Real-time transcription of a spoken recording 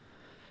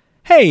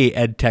Hey,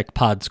 EdTech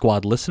Pod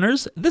Squad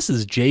listeners, this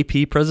is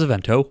JP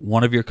Presevento,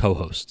 one of your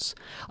co-hosts.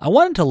 I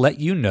wanted to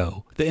let you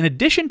know that in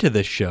addition to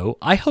this show,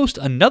 I host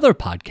another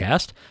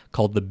podcast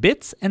called The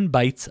Bits and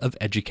Bytes of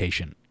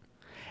Education.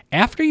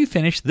 After you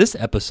finish this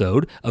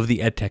episode of the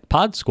EdTech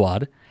Pod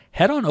Squad,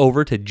 head on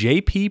over to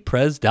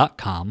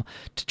jppres.com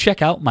to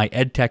check out my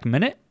EdTech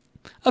Minute,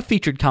 a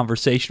featured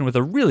conversation with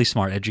a really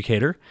smart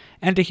educator,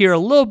 and to hear a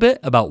little bit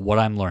about what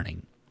I'm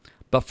learning.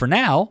 But for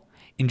now,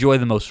 enjoy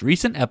the most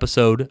recent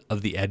episode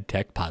of the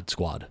EdTech Pod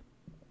Squad.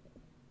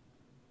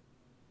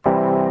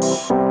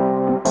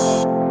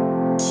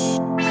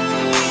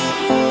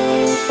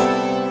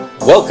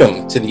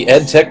 Welcome to the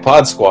EdTech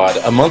Pod Squad,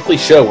 a monthly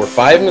show where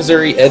 5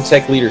 Missouri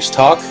EdTech leaders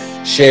talk,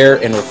 share,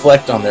 and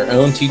reflect on their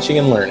own teaching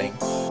and learning.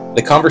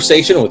 The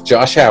conversation with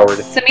Josh Howard,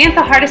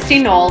 Samantha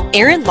Hardesty Knoll,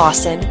 Aaron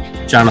Lawson,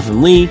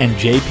 Jonathan Lee, and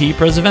JP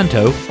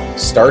Presevento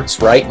starts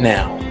right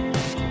now.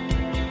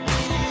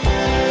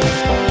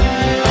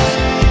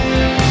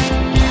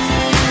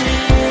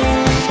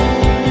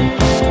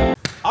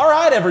 All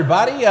right,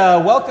 everybody.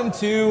 Welcome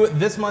to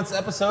this month's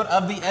episode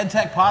of the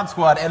EdTech Pod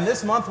Squad. And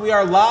this month we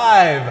are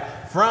live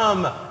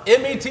from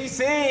METC.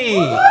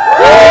 That's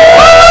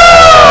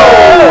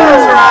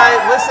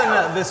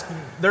right. Listen,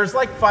 there's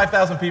like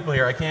 5,000 people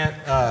here. I can't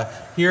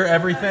hear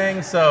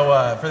everything.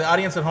 So for the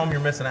audience at home, you're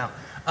missing out.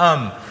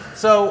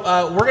 So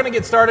we're going to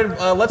get started.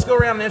 Let's go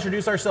around and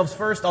introduce ourselves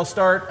first. I'll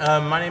start.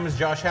 My name is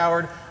Josh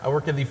Howard. I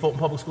work at the Fulton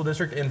Public School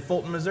District in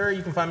Fulton, Missouri.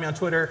 You can find me on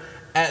Twitter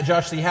at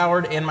Josh C.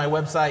 Howard and my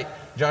website,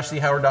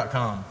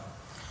 joshchoward.com.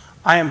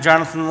 I am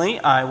Jonathan Lee.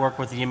 I work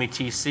with the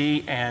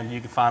METC, and you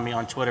can find me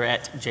on Twitter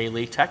at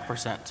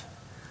JLeeTech%.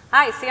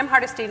 Hi, Sam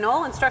Hardesty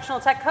Knoll, Instructional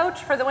Tech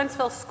Coach for the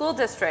Wentzville School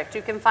District.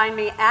 You can find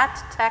me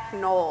at Tech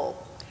Knoll.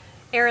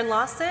 Aaron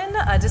Lawson,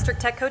 District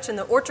Tech Coach in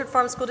the Orchard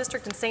Farm School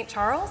District in St.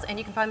 Charles, and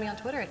you can find me on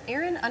Twitter at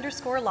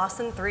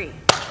Aaron_Lawson3.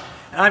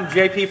 And I'm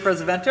JP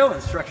Presevento,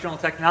 Instructional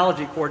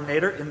Technology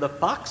Coordinator in the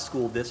Fox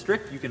School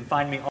District. You can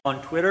find me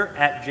on Twitter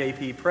at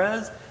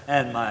JPPres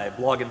and my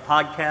blog and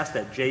podcast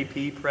at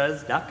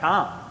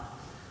jppres.com.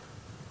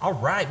 All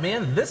right,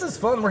 man, this is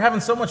fun. We're having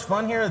so much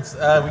fun here.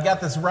 We got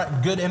this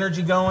good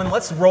energy going.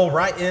 Let's roll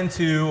right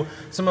into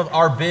some of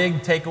our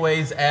big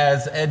takeaways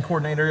as ed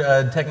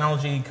coordinator,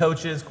 technology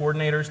coaches,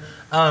 coordinators.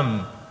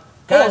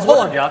 Guys, hold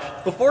on, Josh.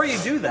 Before you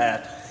do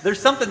that, there's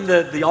something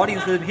that the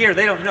audience didn't hear.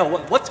 They don't know.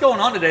 What's going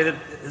on today that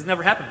has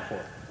never happened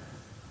before?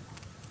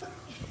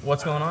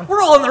 What's going on?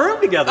 We're all in the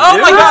room together. Oh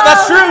dude. my God,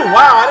 that's true.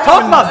 Wow. I didn't Talk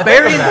even about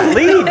burying the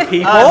lead,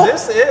 people.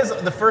 This is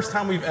the first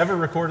time we've ever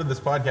recorded this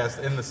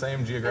podcast in the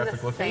same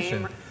geographic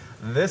location.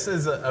 This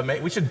is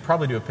amazing. We should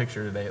probably do a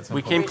picture today at some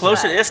point. We came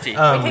close at ISTE. We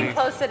came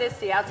close at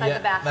ISTE, outside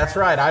the bathroom. That's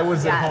right. I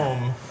was at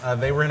home.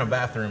 They were in a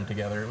bathroom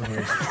together. It was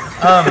weird.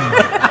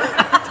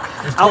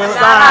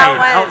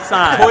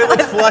 Outside.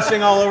 Toilets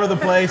flushing all over the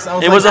place.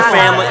 It was a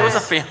family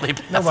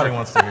bathroom. Nobody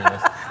wants to hear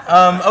this.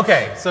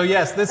 Okay, so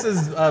yes, this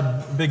is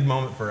a big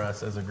moment for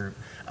us as a group.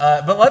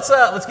 But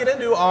let's get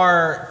into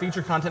our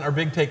feature content, our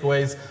big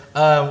takeaways.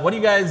 What do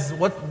you guys?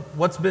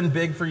 What's been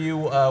big for you?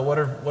 What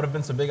have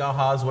been some big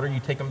ahas? What are you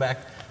taking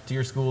back to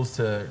your schools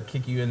to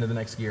kick you into the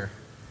next gear?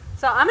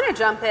 So I'm going to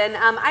jump in.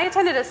 I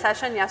attended a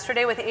session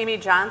yesterday with Amy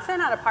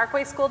Johnson out of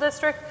Parkway School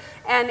District,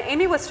 and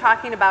Amy was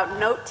talking about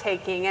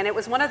note-taking, and it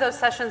was one of those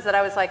sessions that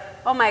I was like,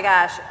 oh my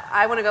gosh,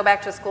 I want to go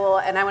back to school,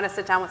 and I want to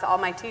sit down with all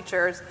my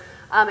teachers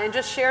and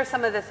just share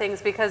some of the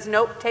things, because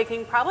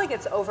note-taking probably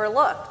gets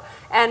overlooked,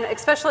 and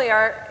especially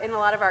in a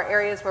lot of our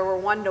areas where we're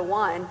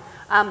one-to-one.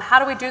 How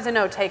do we do the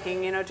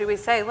note-taking? Do we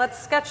say, let's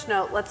sketch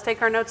note, let's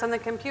take our notes on the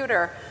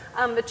computer?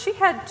 But she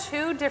had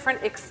 2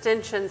 different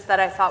extensions that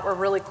I thought were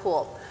really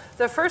cool.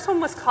 The first one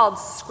was called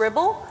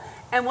Scribble,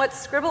 and what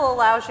Scribble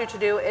allows you to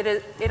do,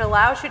 it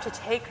allows you to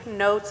take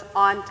notes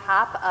on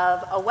top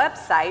of a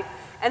website,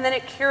 and then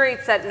it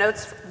curates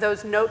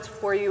those notes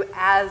for you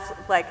as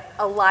like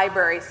a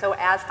library, so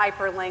as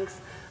hyperlinks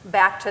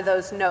back to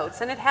those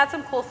notes. And it had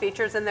some cool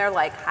features in there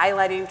like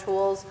highlighting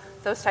tools,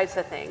 those types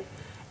of things.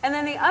 And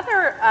then the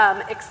other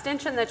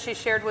extension that she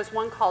shared was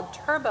one called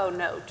Turbo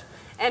Note.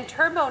 And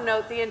Turbo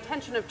Note, the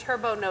intention of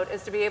Turbo Note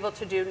is to be able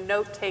to do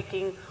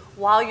note-taking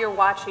while you're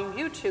watching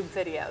YouTube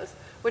videos,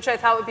 which I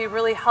thought would be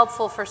really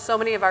helpful for so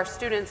many of our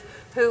students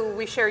who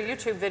we share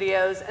YouTube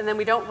videos and then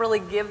we don't really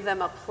give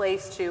them a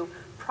place to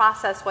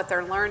process what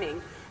they're learning.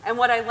 And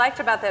what I liked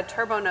about that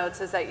Turbo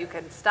Notes is that you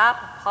can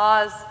stop,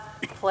 pause,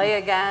 play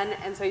again,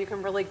 and so you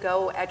can really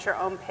go at your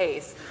own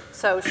pace.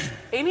 So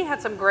Amy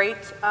had some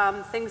great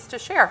things to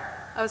share.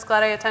 I was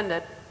glad I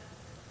attended.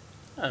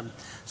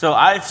 So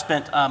I've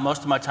spent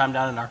most of my time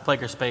down in our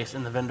playground space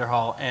in the vendor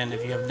hall, and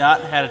if you have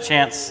not had a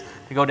chance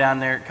to go down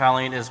there,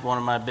 Colleen is one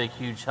of my big,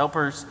 huge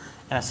helpers,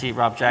 and I see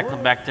Rob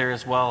Jacklin back there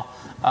as well.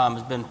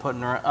 Has been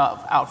putting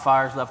out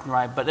fires left and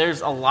right, but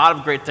there's a lot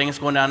of great things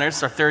going down there.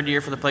 It's our 3rd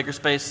year for the playground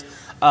space,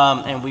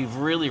 and we've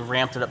really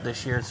ramped it up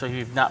this year. So if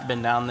you've not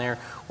been down there,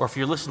 or if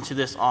you're listening to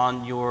this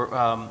on your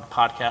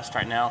podcast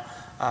right now,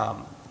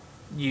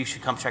 you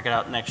should come check it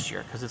out next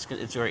year, because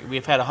it's great.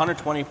 We've had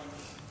 120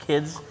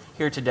 kids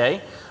here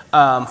today.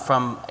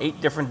 from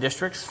 8 different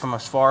districts, from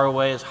as far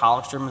away as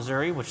Hollister,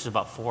 Missouri, which is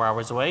about 4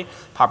 hours away.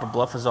 Poplar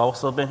Bluff has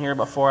also been here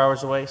about 4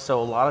 hours away.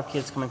 So a lot of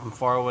kids coming from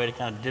far away to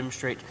kind of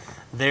demonstrate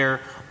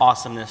their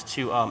awesomeness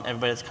to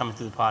everybody that's coming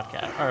through the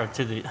podcast, or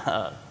to the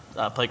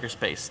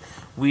Makerspace.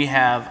 We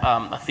have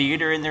a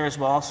theater in there as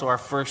well. So our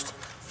first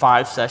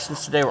 5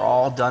 sessions today were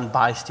all done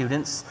by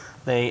students.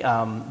 They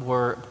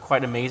were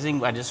quite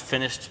amazing. I just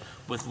finished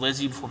with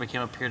Lizzie before we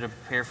came up here to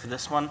prepare for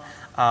this one.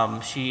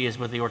 She is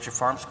with the Orchard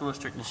Farm School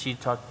District, and she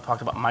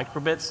talked about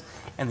microbits,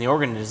 and the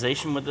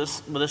organization with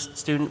this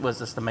student was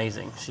just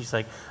amazing. She's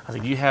like, I was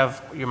like, do you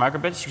have your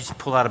microbits? She just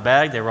pulled out a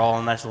bag. They were all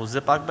in a nice little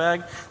Ziploc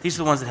bag. These are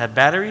the ones that had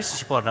batteries.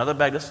 She pulled out another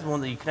bag. This is the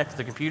one that you connect to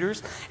the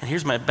computers, and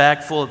here's my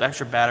bag full of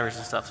extra batteries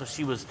and stuff. So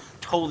she was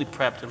totally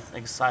prepped and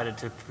excited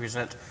to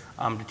present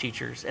to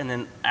teachers. And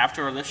then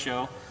after this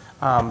show,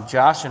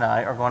 Josh and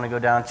I are going to go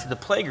down to the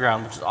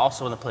playground, which is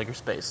also in the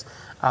Makerspace.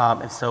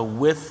 And so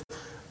with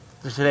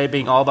today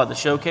being all about the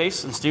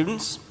showcase and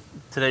students,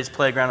 today's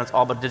playground is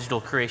all about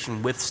digital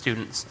creation with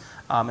students.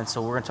 And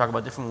so we're going to talk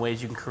about different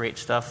ways you can create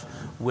stuff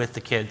with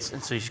the kids.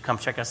 And so you should come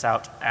check us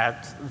out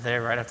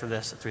there right after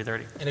this at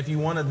 3:30. And if you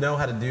want to know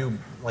how to do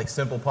like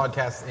simple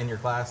podcasts in your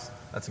class,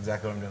 that's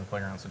exactly what I'm doing in the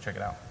playground, so check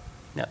it out.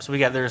 Yep, so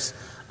there's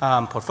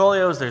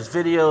portfolios, there's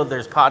video,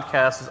 there's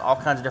podcasts, there's all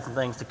kinds of different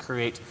things to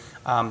create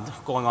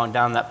going on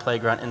down that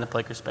playground in the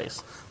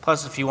Makerspace.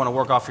 Plus, if you want to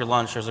work off your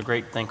lunch, there's a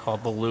great thing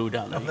called Baloo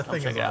down there. You come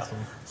check it out.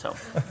 So,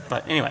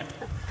 but anyway.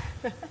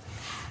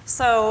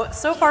 So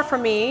far for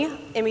me,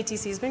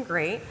 METC has been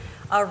great.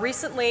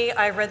 Recently,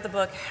 I read the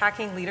book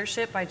Hacking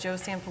Leadership by Joe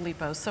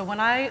Sanfilippo. So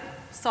when I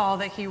saw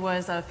that he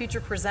was a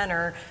featured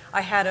presenter,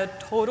 I had a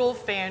total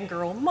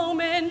fangirl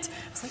moment.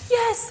 I was like,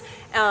 yes!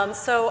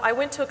 So I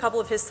went to a couple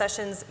of his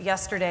sessions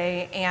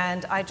yesterday,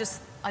 and I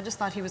just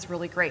thought he was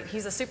really great.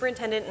 He's a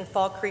superintendent in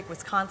Fall Creek,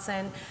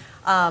 Wisconsin.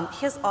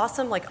 He has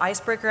awesome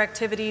icebreaker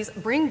activities.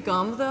 Bring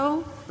gum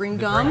though. Bring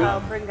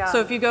gum. Bring gum. So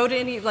if you go to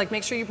any,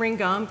 make sure you bring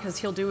gum, because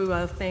he'll do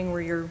a thing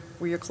where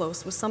you're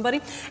close with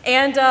somebody.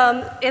 And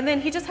then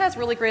he just has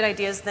really great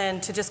ideas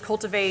then to just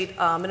cultivate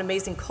an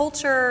amazing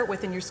culture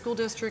within your school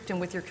district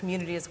and with your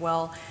community as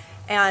well.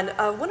 And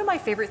one of my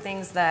favorite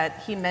things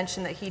that he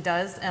mentioned that he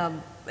does,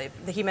 that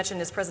he mentioned in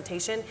his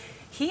presentation,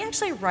 he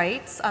actually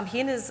writes, he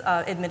and his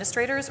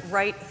administrators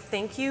write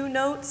thank you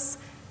notes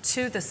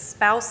to the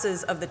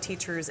spouses of the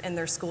teachers in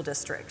their school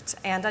district.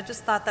 And I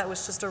just thought that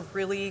was just a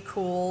really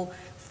cool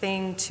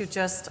thing to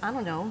just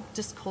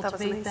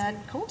cultivate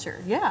that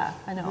culture. Yeah,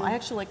 I know. I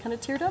actually kind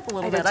of teared up a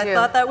little bit. I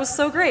thought that was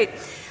so great.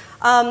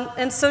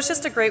 And so it's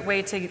just a great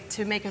way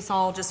to make us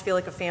all just feel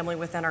like a family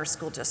within our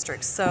school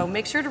districts. So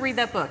make sure to read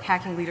that book,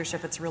 Hacking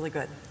Leadership. It's really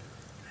good.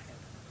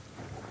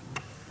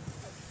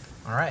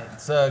 All right,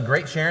 it's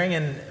great sharing,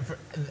 and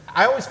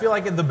I always feel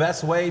like the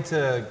best way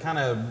to kind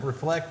of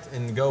reflect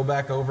and go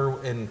back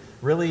over and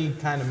really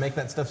kind of make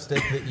that stuff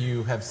stick that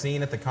you have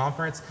seen at the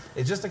conference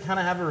is just to kind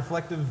of have a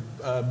reflective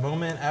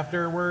moment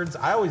afterwards.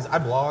 I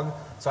blog,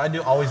 so I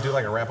always do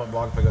like a wrap-up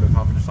blog if I go to a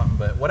conference or something,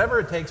 but whatever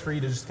it takes for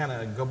you to just kind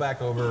of go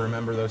back over,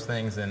 remember those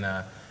things, and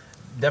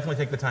definitely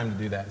take the time to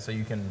do that so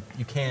you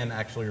can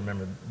actually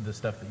remember the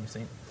stuff that you've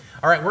seen.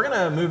 All right, we're going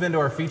to move into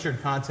our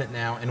featured content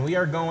now, and we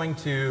are going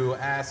to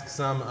ask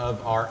some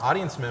of our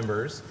audience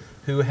members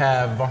who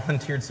have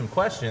volunteered some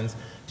questions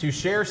to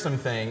share some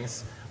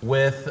things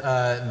with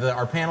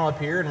our panel up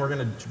here, and we're going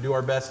to do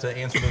our best to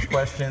answer those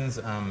questions,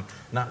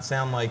 not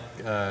sound like,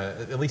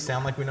 at least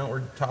sound like we know what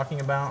we're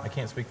talking about. I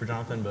can't speak for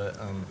Jonathan, but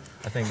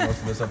I think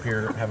most of us up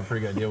here have a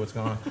pretty good idea what's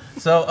going on.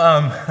 So,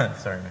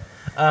 sorry,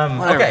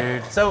 man. Okay,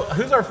 dude. So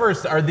who's our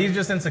first? Are these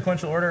just in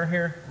sequential order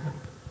here?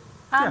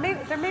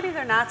 Maybe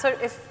they're not. So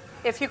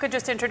if you could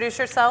just introduce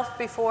yourself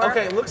before.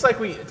 Okay, looks like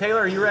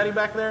Taylor, are you ready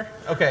back there?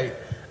 Okay,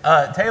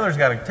 Taylor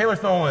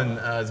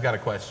Tholen has got a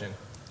question.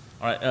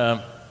 All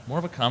right, more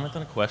of a comment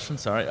than a question,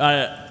 sorry.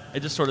 I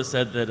just sort of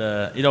said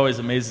that it always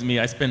amazes me.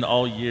 I spend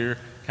all year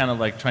kind of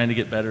like trying to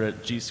get better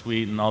at G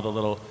Suite and all the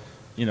little,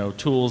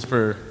 tools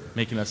for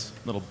making us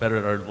a little better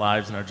at our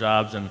lives and our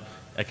jobs, and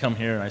I come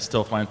here and I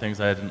still find things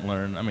I didn't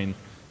learn. I mean,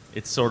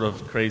 it's sort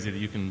of crazy that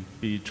you can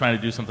be trying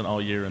to do something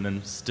all year and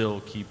then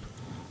still keep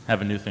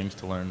having new things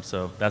to learn.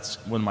 So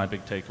that's one of my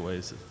big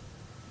takeaways.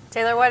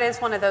 Taylor, what is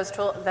one of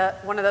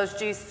those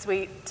G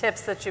Suite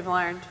tips that you've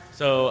learned?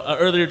 So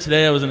earlier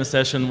today, I was in a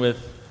session with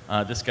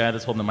this guy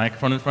that's holding the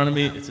microphone in front of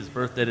me. It's his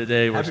birthday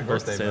today. We're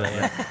supposed to say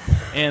that.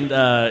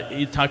 And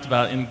he talked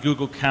about in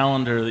Google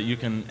Calendar that you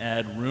can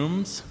add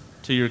rooms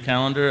to your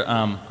calendar.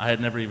 I had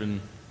never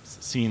even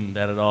seen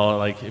that at all.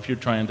 Like if you're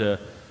trying to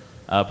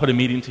put a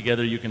meeting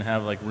together, you can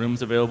have like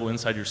rooms available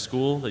inside your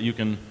school that you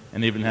can,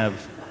 and they even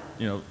have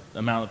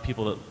amount of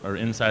people that are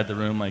inside the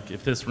room. Like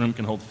if this room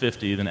can hold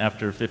 50, then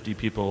after 50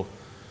 people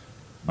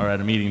are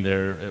at a meeting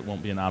there, it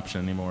won't be an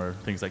option anymore,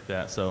 things like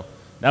that. So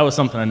that was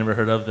something I never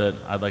heard of that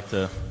I'd like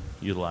to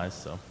utilize.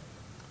 So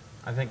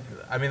I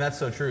mean, that's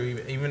so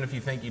true. Even if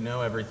you think you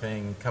know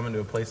everything, coming to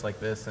a place like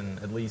this and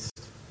at least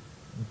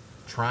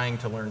trying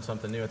to learn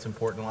something new. It's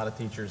important. A lot of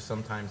teachers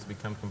sometimes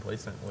become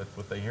complacent with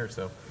what they hear.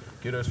 So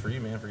kudos for you,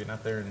 man, for getting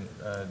out there and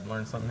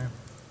learning something new.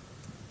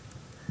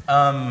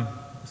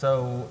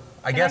 So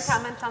I guess. Can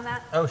I comment on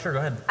that? Oh, sure, go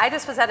ahead. I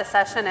just was at a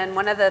session, and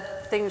one of the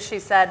things she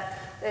said,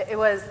 it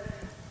was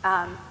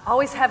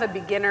always have a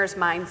beginner's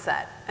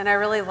mindset. And I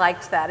really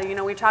liked that. You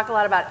know, we talk a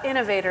lot about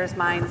innovator's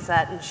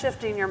mindset and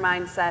shifting your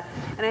mindset.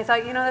 And I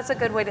thought, you know, that's a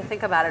good way to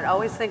think about it.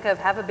 Always think of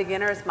have a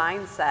beginner's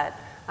mindset.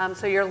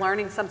 So you're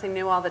learning something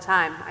new all the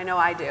time. I know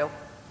I do.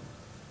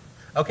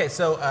 Okay,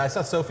 so I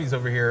saw Sophie's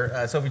over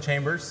here, Sophie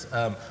Chambers.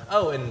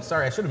 Oh, and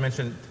sorry, I should have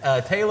mentioned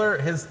Taylor.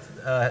 His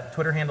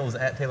Twitter handle is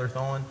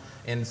 @TaylorTholen,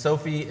 and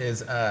Sophie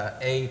is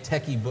a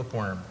techie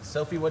bookworm.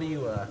 Sophie, what do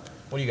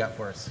you got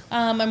for us?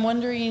 I'm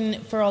wondering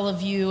for all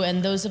of you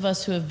and those of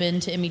us who have been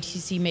to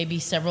METC maybe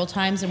several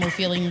times and we're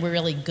feeling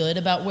really good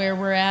about where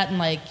we're at, and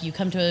like you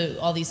come to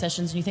all these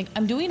sessions and you think,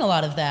 I'm doing a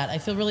lot of that. I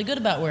feel really good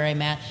about where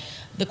I'm at.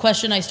 The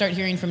question I start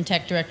hearing from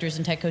tech directors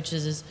and tech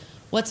coaches is,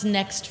 what's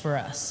next for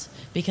us?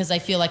 Because I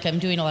feel like I'm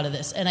doing a lot of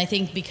this. And I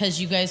think because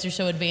you guys are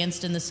so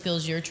advanced in the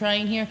skills you're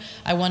trying here,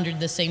 I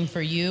wondered the same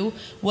for you.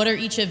 What are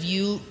each of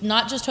you,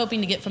 not just hoping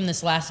to get from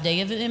this last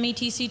day of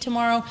METC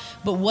tomorrow,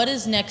 but what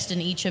is next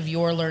in each of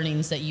your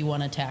learnings that you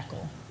want to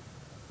tackle?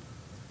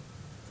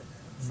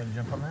 Somebody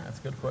jump on that? That's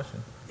a good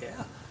question.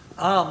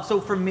 Yeah. So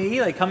for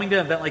me, like coming to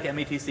an event like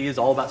METC is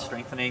all about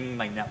strengthening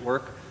my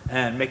network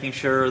and making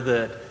sure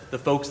that the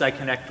folks I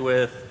connect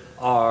with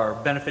are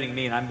benefiting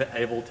me and I'm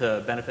able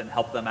to benefit and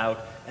help them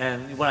out.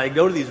 And when I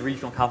go to these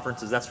regional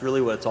conferences, that's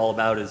really what it's all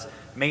about, is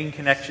making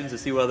connections to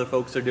see what other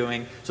folks are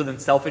doing. So then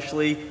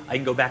selfishly, I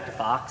can go back to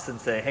Fox and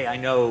say, hey, I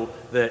know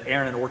that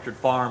Erin at Orchard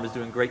Farm is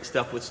doing great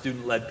stuff with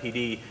student-led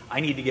PD.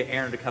 I need to get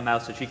Erin to come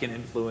out so she can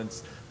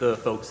influence the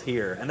folks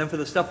here. And then for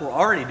the stuff we're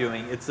already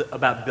doing, it's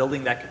about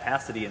building that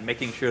capacity and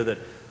making sure that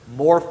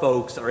more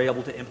folks are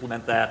able to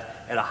implement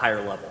that at a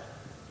higher level.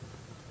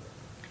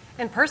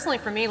 And personally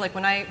for me, like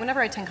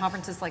whenever I attend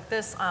conferences like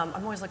this,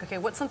 I'm always like, okay,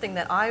 what's something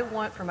that I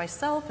want for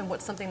myself and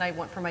what's something I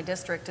want for my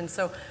district? And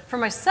so for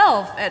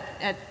myself at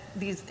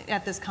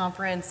this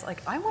conference,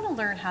 like I want to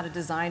learn how to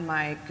design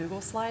my Google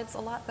Slides a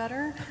lot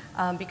better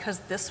because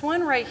this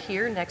one right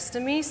here next to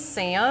me,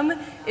 Sam,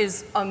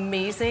 is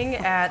amazing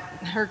at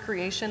her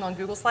creation on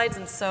Google Slides,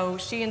 and so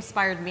she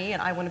inspired me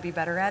and I want to be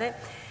better at it.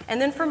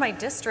 And then for my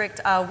district,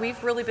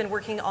 we've really been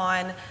working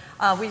on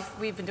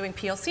we've been doing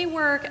PLC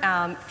work,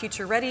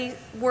 future ready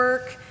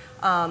work,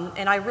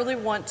 and I really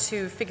want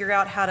to figure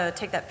out how to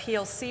take that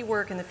PLC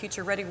work and the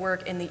future ready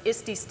work and the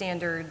ISTE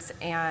standards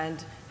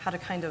and how to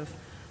kind of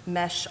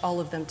mesh all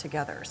of them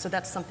together. So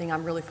that's something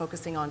I'm really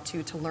focusing on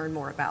too, to learn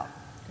more about.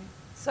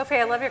 Sophie,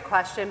 I love your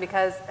question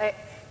because,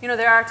 you know,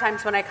 there are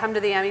times when I come to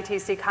the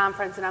METC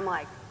conference and I'm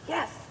like,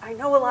 yes, I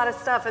know a lot of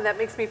stuff, and that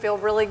makes me feel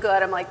really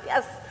good. I'm like,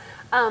 yes.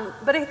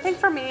 But I think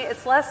for me,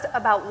 it's less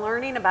about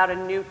learning about a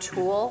new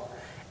tool,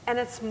 and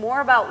it's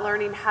more about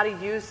learning how to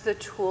use the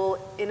tool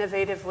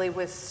innovatively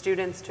with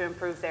students to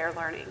improve their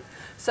learning.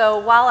 So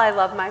while I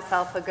love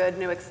myself a good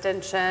new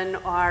extension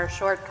or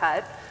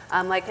shortcut,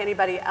 like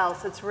anybody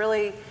else, it's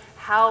really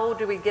how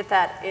do we get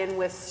that in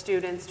with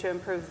students to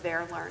improve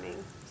their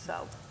learning?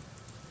 So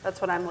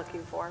that's what I'm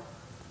looking for.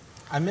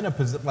 I'm in a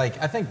position,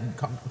 like I think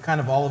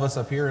kind of all of us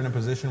up here are in a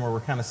position where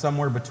we're kind of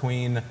somewhere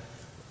between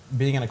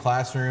being in a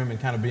classroom and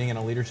kind of being in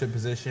a leadership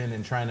position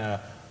and trying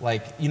to,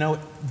 like, you know,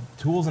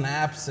 tools and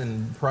apps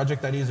and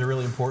project ideas are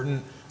really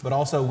important, but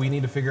also we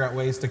need to figure out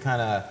ways to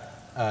kind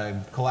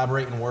of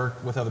collaborate and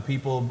work with other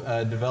people,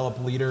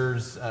 develop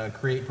leaders,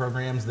 create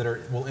programs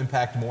that will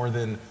impact more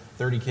than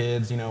 30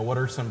 kids. You know, what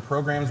are some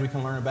programs we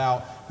can learn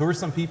about? Who are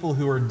some people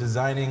who are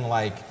designing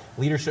like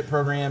leadership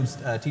programs,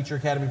 teacher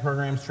academy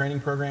programs, training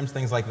programs,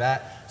 things like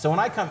that. So when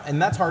I come,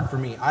 and that's hard for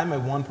me, I'm a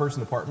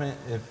one-person department.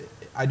 If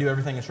I do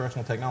everything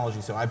instructional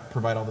technology, so I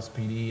provide all this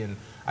PD and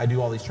I do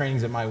all these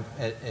trainings at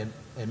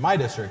my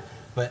district,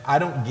 but I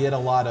don't get a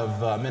lot of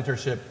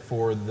mentorship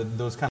for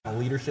those kind of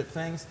leadership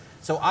things.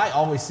 So I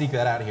always seek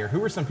that out here.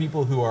 Who are some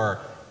people who are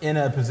in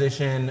a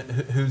position,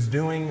 who's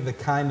doing the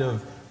kind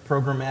of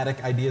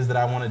programmatic ideas that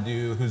I want to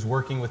do, who's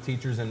working with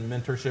teachers and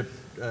mentorship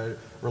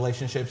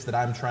relationships that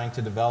I'm trying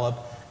to develop?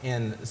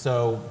 And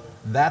so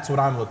that's what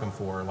I'm looking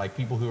for, like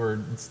people who are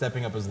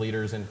stepping up as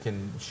leaders and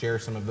can share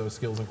some of those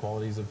skills and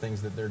qualities of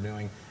things that they're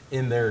doing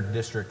in their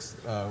districts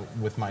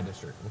with my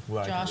district. With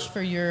what Josh,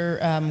 for your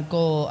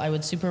goal, I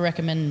would super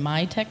recommend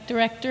my tech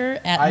director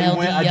at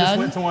I just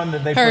went to one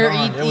that they put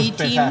on. It was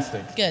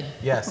fantastic. Good.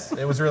 Yes,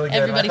 it was really good.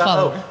 Everybody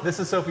follow. Oh, this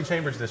is Sophie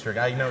Chambers District.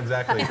 I know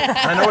exactly.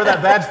 I know where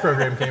that badge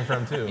program came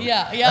from too.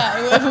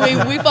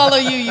 Yeah. We follow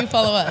you, you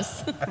follow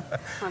us.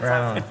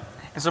 Right on.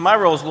 And so my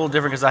role is a little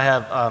different because I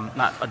have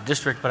not a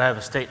district, but I have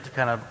a state to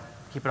kind of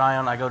keep an eye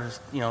on. I go to,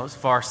 as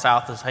far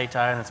south as Hayti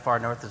and as far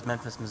north as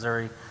Memphis,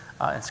 Missouri,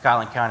 and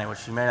Skyland County,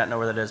 which you may not know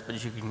where that is,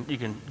 but you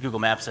can Google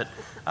Maps it.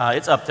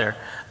 It's up there.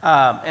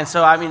 And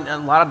so, I mean, a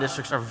lot of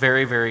districts are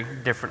very, very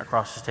different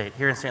across the state.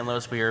 Here in St.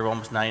 Louis, we are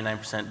almost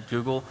 99%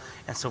 Google,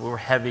 and so we're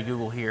heavy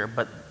Google here.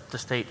 But the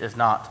state is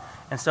not.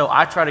 And so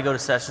I try to go to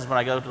sessions when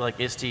I go to like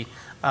ISTE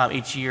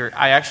each year.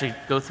 I actually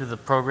go through the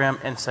program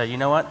and say, you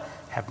know what,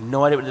 have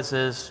no idea what this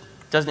is,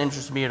 doesn't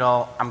interest me at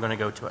all, I'm going to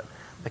go to it.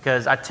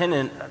 Because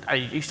I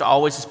used to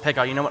always just pick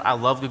out, you know what, I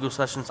love Google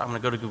Sessions, I'm going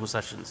to go to Google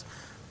Sessions.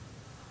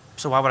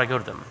 So why would I go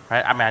to them,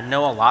 right? I mean, I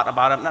know a lot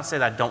about it. I'm not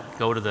saying that I don't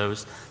go to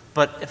those,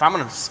 but if I'm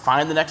going to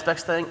find the next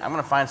best thing, I'm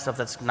going to find stuff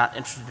that's not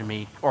interesting to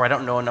me or I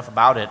don't know enough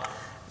about it.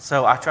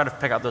 So I try to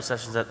pick out those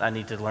sessions that I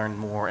need to learn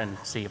more and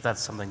see if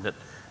that's something that,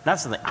 not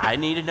something I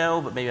need to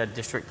know, but maybe a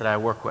district that I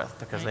work with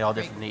because they all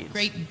different needs.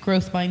 Great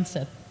growth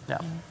mindset. Yeah.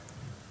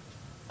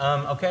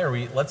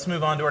 Okay, let's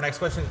move on to our next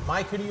question.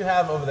 Mike, who do you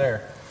have over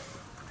there?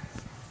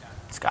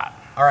 Scott.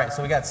 All right,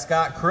 so we got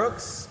Scott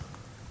Crooks,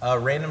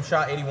 Random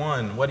Shot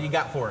 81. What do you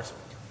got for us?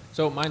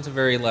 So mine's a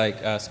very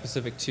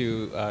specific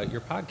to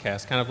your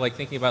podcast, kind of like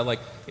thinking about like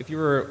if you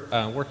were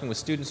working with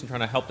students and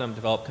trying to help them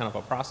develop kind of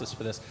a process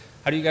for this,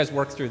 how do you guys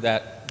work through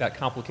that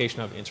complication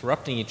of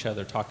interrupting each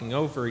other, talking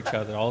over each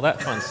other, all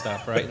that fun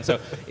stuff, right? And so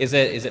is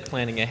it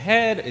planning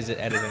ahead? Is it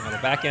editing on the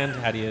back end?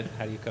 How do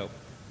you cope?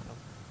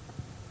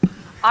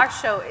 Our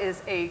show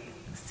is a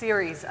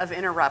series of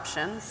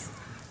interruptions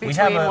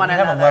between one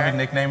another. We have a loving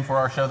nickname for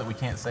our show that we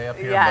can't say up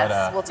here. Yes,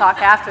 but, we'll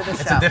talk after the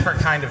show. It's a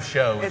different kind of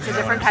show. It's a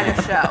different kind of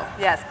show,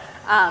 yes.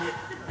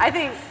 I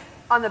think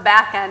on the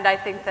back end, I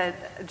think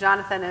that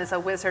Jonathan is a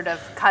wizard of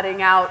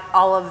cutting out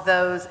all of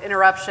those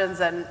interruptions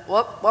and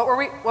what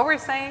were we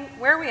saying?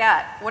 Where are we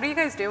at? What are you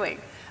guys doing?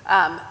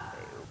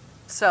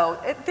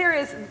 There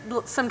is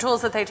some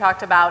tools that they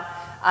talked about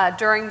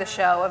during the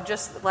show of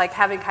just like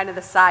having kind of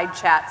the side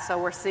chat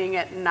so we're seeing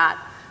it and not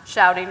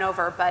shouting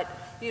over. But,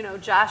 you know,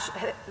 Josh,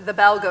 the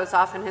bell goes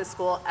off in his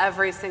school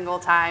every single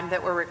time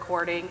that we're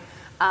recording.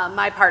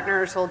 My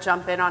partners will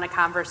jump in on a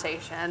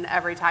conversation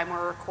every time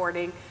we're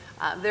recording.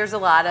 There's a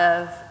lot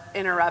of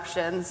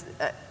interruptions.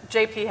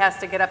 JP has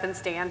to get up and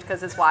stand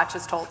because his watch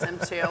has told him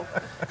to.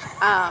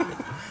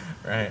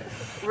 Right.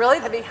 Really,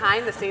 the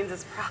behind the scenes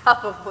is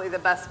probably the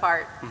best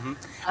part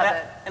of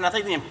it. And I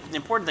think the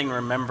important thing to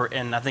remember,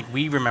 and I think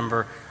we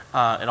remember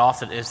it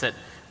often, is that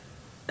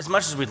as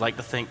much as we'd like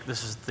to think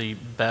this is the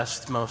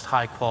best, most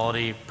high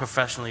quality,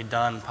 professionally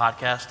done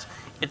podcast,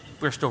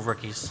 we're still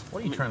rookies.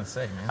 What are you trying to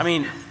say, man? I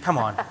mean, come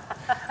on.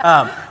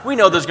 We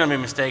know there's going to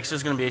be mistakes.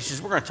 There's going to be issues.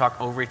 We're going to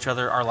talk over each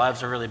other. Our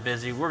lives are really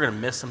busy. We're going to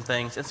miss some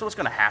things. And so what's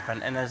going to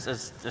happen? And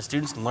as the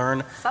students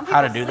learn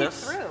how to do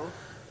this.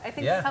 I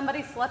think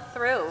somebody slept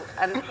through.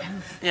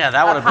 Yeah,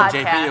 that would have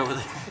been JP over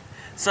there.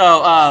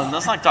 So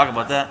let's not talk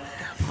about that.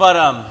 But,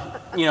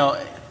 you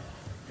know,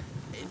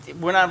 you're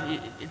going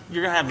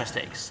to have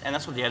mistakes. And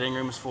that's what the editing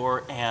room is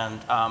for. And,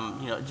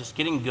 you know, just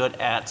getting good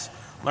at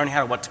learning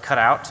what to cut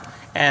out,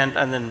 and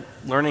then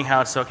learning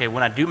how it's okay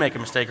when I do make a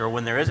mistake or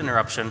when there is an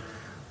interruption,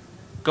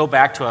 go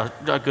back to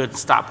a good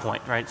stop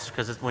point, right?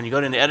 Because when you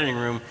go to the editing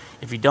room,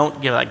 if you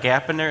don't give that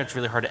gap in there, it's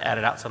really hard to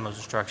edit out some of those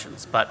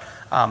instructions. But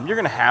you're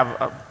going to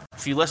have,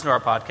 if you listen to our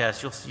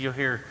podcast, you'll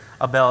hear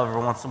a bell every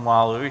once in a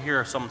while, or you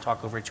hear someone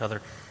talk over each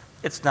other.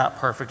 It's not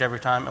perfect every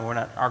time, and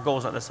our goal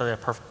is not necessarily a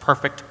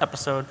perfect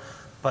episode,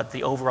 but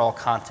the overall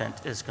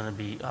content is going to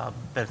be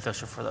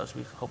beneficial for those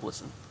we hope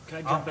listen.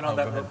 Can I jump in on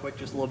that real quick,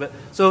 just a little bit?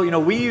 So, you know,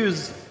 we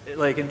use,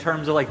 like, in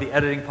terms of, like, the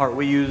editing part, when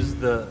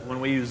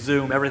we use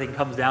Zoom, everything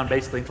comes down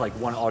basically into, like,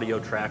 one audio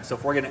track. So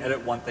if we're going to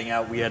edit one thing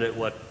out, we edit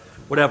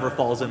whatever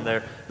falls in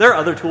there. There are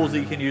other tools that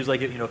you can use,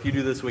 like, you know, if you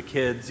do this with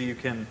kids, you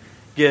can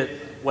get,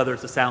 whether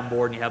it's a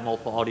soundboard and you have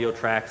multiple audio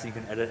tracks, you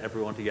can edit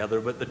everyone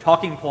together. But the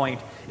talking point,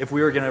 if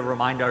we were going to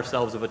remind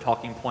ourselves of a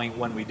talking point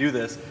when we do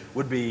this,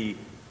 would be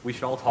we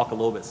should all talk a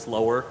little bit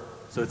slower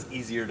so it's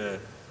easier to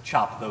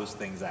chop those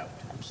things out.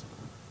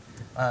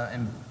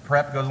 And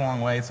prep goes a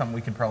long way. Something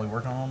we could probably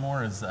work on a little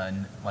more is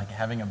like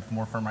having a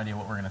more firm idea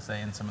what we're going to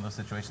say in some of those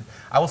situations.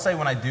 I will say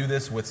when I do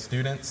this with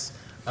students,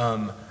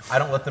 I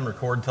don't let them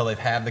record until they've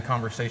had the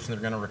conversation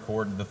they're going to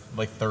record the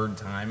third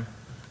time,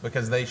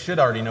 because they should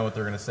already know what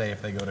they're going to say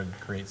if they go to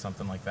create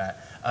something like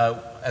that.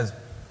 As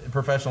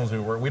professionals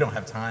who work, we don't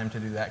have time to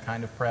do that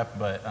kind of prep,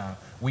 but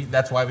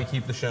that's why we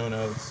keep the show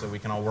notes, so we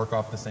can all work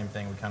off the same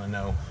thing. We kind of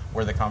know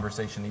where the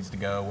conversation needs to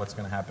go, what's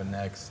going to happen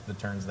next, the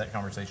turns that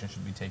conversation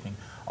should be taking,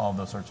 all of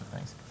those sorts of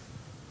things.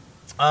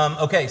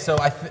 Okay, so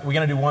we're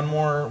going to do one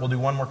more. We'll do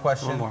one more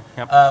question. One more,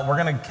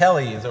 yep.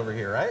 Kelly is over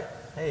here, right?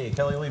 Hey,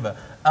 Kelly Oliva.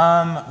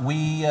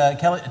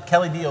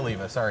 Kelly D.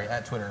 Oliva, sorry,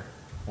 at Twitter.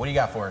 What do you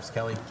got for us,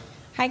 Kelly?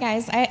 Hi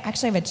guys, I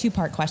actually have a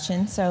two-part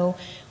question. So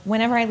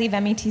whenever I leave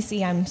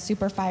METC, I'm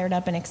super fired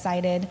up and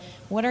excited.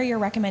 What are your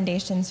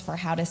recommendations for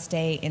how to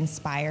stay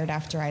inspired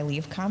after I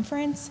leave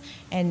conference?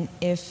 And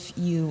if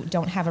you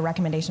don't have a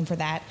recommendation for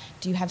that,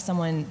 do you have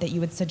someone that you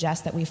would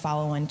suggest that we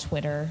follow on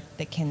Twitter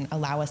that can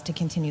allow us to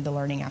continue the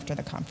learning after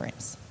the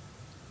conference?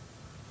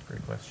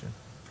 Great question.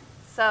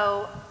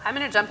 So I'm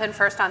going to jump in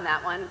first on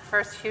that one.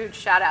 First, huge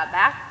shout out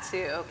back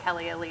to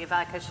Kelly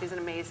Oliva because she's an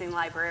amazing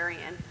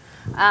librarian.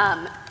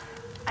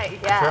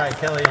 Yes. That's right,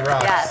 Kelly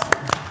rocks. Yes.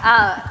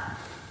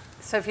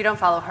 So if you don't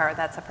follow her,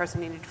 that's a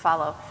person you need to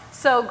follow.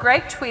 So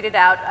Greg tweeted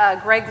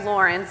out, Greg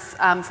Lawrence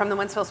from the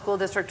Wentzville School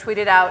District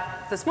tweeted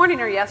out this morning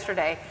or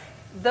yesterday,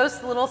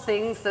 those little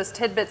things, those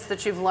tidbits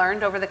that you've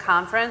learned over the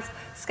conference,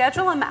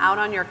 schedule them out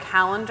on your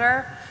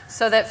calendar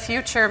so that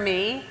future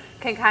me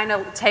can kind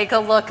of take a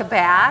look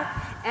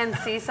back and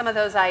see some of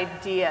those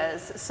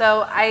ideas.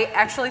 So I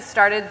actually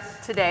started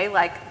today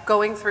like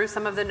going through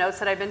some of the notes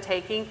that I've been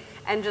taking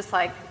and just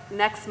like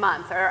next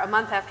month or a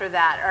month after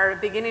that or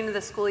beginning of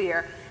the school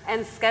year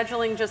and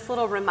scheduling just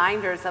little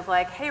reminders of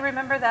like, hey,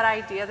 remember that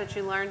idea that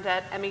you learned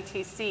at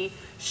METC?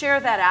 Share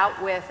that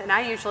out with, and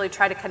I usually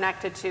try to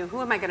connect it to,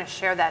 who am I going to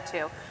share that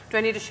to? Do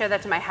I need to share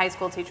that to my high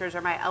school teachers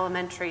or my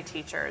elementary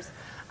teachers?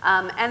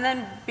 And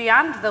then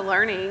beyond the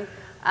learning,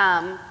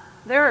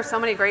 there are so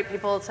many great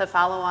people to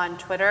follow on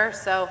Twitter.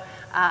 So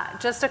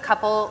just a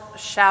couple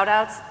shout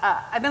outs.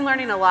 I've been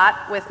learning a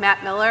lot with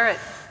Matt Miller at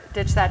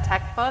Ditch That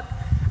Tech Book.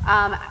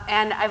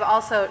 And I've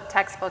also,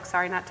 textbook,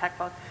 sorry, not tech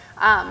book.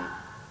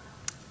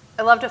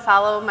 I love to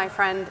follow my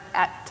friend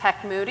at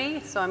Tech Moody,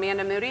 so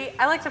Amanda Moody.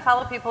 I like to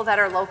follow people that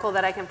are local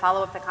that I can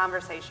follow up the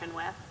conversation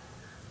with.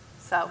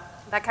 So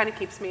that kind of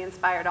keeps me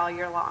inspired all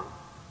year long.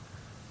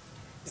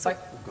 So,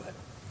 go ahead.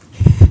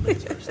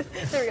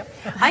 There we go.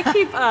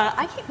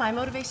 I keep my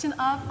motivation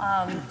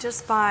up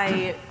just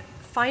by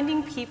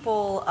finding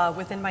people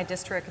within my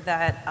district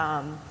that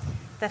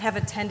that have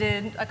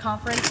attended a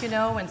conference,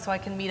 and so I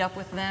can meet up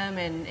with them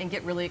and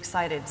get really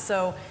excited.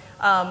 So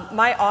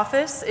my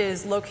office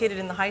is located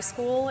in the high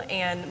school,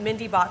 and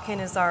Mindy Botkin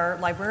is our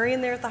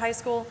librarian there at the high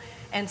school.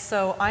 And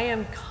so I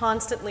am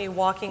constantly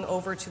walking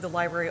over to the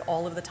library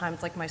all of the time.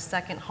 It's like my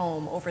second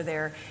home over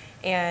there,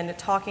 and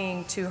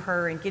talking to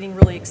her and getting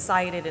really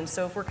excited. And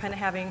so if I'm kind of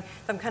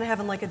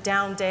having like a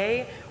down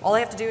day, all I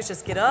have to do is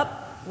just get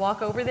up,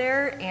 walk over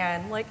there,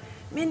 and like,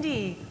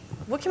 Mindy,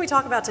 what can we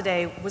talk about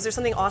today? Was there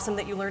something awesome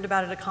that you learned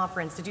about at a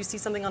conference? Did you see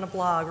something on a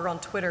blog or on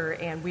Twitter?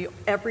 And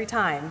every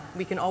time,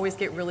 we can always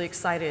get really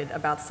excited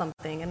about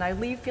something. And I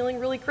leave feeling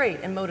really great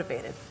and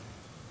motivated.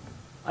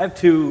 I have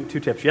two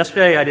tips.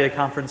 Yesterday, I did a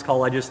conference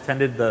call. I just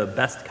attended the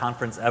best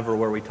conference ever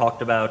where we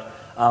talked about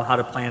how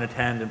to plan,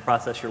 attend, and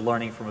process your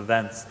learning from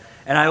events.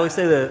 And I always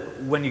say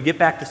that when you get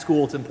back to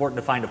school, it's important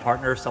to find a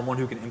partner, someone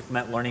who can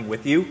implement learning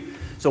with you.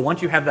 So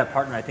once you have that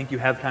partner, I think you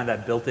have kind of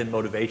that built-in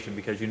motivation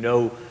because you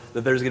know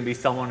that there's going to be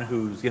someone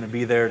who's going to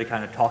be there to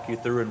kind of talk you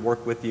through and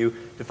work with you,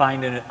 to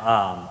find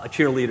a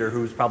cheerleader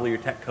who's probably your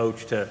tech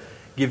coach to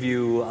give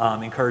you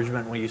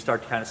encouragement when you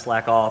start to kind of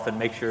slack off, and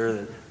make sure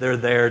that they're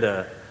there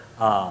to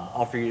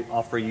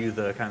offer you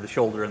the kind of the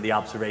shoulder and the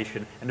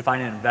observation, and to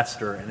find an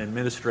investor, an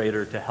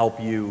administrator to help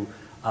you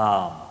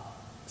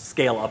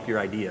scale up your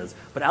ideas.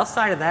 But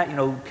outside of that,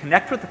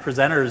 connect with the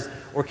presenters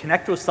or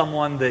connect with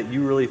someone that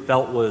you really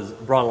felt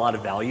brought a lot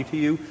of value to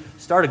you.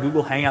 Start a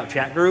Google Hangout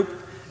chat group,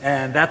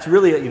 and that's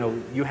really,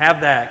 you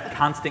have that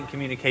constant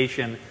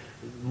communication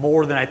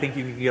more than I think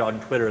you can get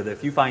on Twitter. That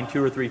if you find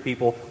 2 or 3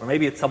 people, or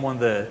maybe it's someone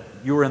that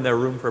you were in their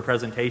room for a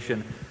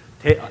presentation,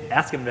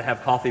 ask them to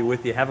have coffee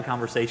with you, have a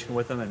conversation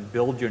with them, and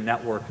build your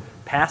network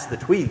past the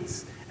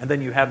tweets, and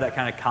then you have that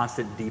kind of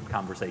constant, deep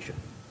conversation.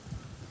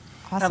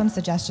 Awesome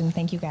suggestion.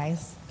 Thank you,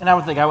 guys. And I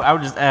would think I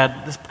would just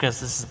add, just because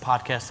this is a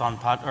podcast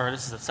or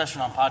this is a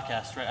session on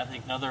podcast, right? I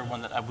think another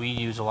one that we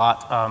use a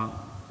lot,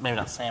 maybe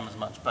not Sam as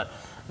much, but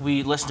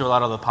we listen to a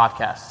lot of the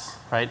podcasts,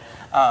 right?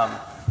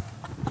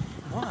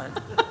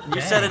 What? You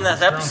said in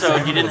that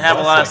episode you didn't have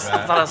a lot of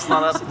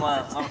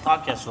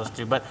podcasts to listen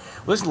to, but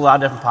we listen to a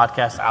lot of different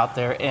podcasts out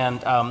there,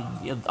 and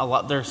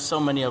there's so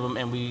many of them,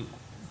 and we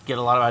get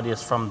a lot of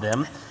ideas from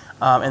them,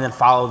 and then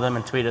follow them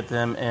and tweet at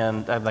them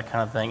and that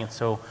kind of thing. And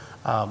so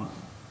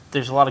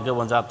there's a lot of good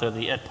ones out there.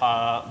 The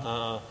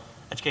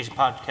Education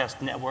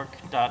Podcast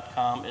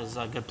Network.com is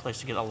a good place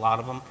to get a lot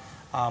of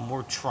them.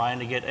 We're trying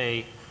to get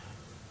a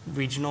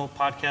regional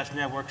podcast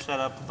network set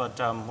up, but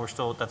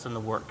that's in the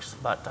works.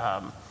 But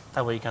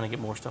that way you kind of get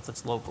more stuff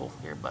that's local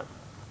here. But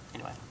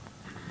anyway.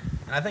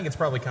 And I think it's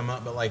probably come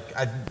up, but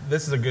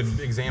this is a good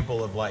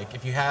example of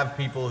if you have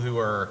people who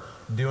are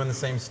doing the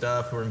same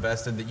stuff, who are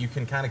invested, that you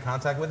can kind of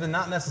contact with, and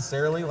not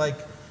necessarily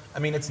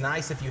it's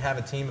nice if you have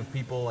a team of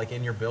people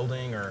in your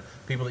building or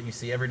people that you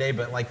see every day,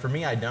 but for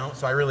me, I don't.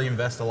 So I really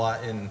invest a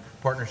lot in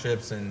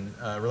partnerships and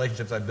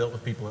relationships I've built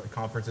with people at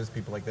conferences,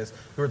 people like this,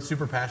 who are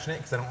super passionate,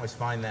 because I don't always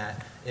find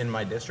that in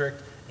my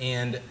district.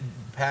 And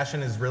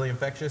passion is really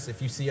infectious.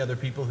 If you see other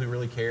people who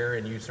really care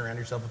and you surround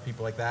yourself with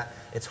people like that,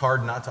 it's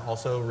hard not to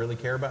also really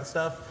care about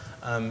stuff.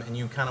 And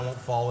you kind of won't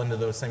fall into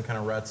those same kind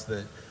of ruts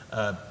that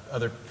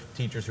other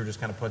teachers who are just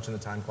kind of punching the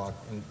time clock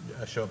and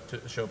show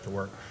up to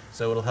work.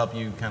 So it'll help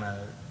you kind of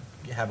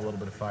have a little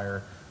bit of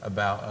fire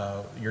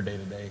about your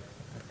day-to-day.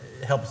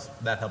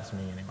 That helps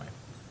me anyway.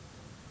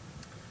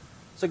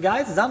 So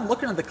guys, as I'm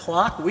looking at the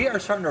clock, we are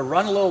starting to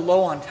run a little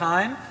low on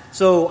time.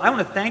 So I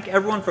want to thank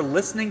everyone for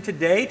listening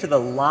today to the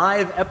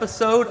live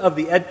episode of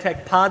the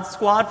EdTech Pod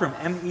Squad from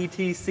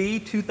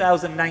METC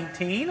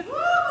 2019.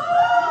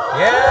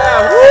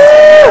 Yeah!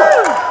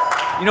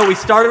 Woo! You know, we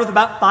started with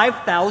about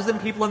 5,000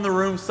 people in the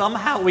room.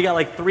 Somehow we got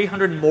like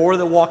 300 more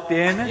that walked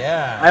in.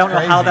 Yeah, I don't know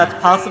how crazy.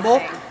 that's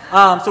possible.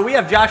 So we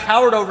have Josh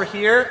Howard over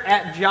here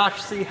at Josh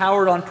C.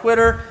 Howard on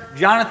Twitter,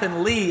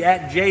 Jonathan Lee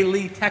at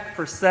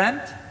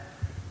JLeeTech%,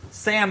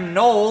 Sam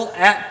Knoll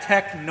at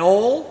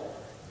TechKnoll,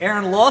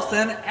 Aaron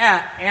Lawson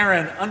at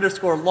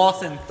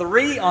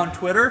Aaron_Lawson3 on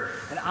Twitter,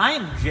 and I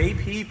am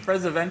JP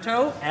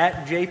Prezavento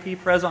at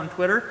JPPrez on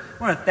Twitter.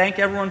 I want to thank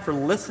everyone for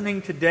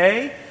listening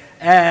today.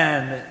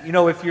 And you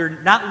know, if you're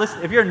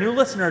a new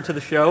listener to the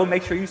show,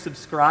 make sure you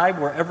subscribe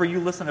wherever you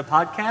listen to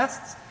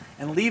podcasts,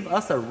 and leave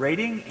us a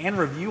rating and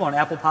review on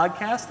Apple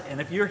Podcasts.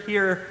 And if you're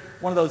here,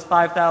 one of those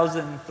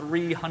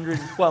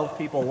 5,312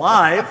 people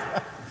live,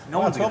 no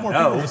one's going to know. 12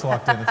 more people just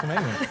walked in. It's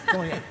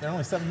amazing. They're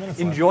only 7 minutes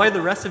left. Enjoy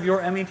the rest of your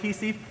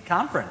METC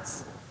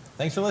conference.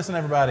 Thanks for listening,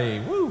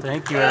 everybody. Woo.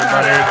 Thank you,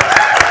 everybody.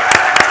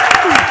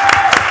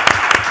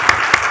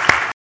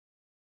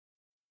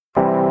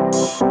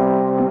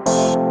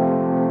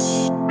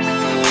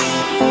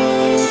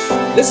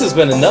 This has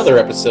been another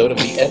episode of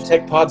the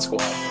EdTech Pod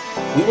Squad.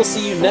 We will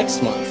see you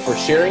next month for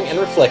Sharing and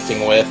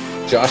Reflecting with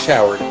Josh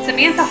Howard,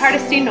 Samantha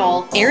Hardesty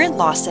Knoll, Aaron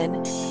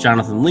Lawson,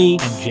 Jonathan Lee,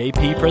 and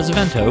JP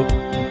Prezavento.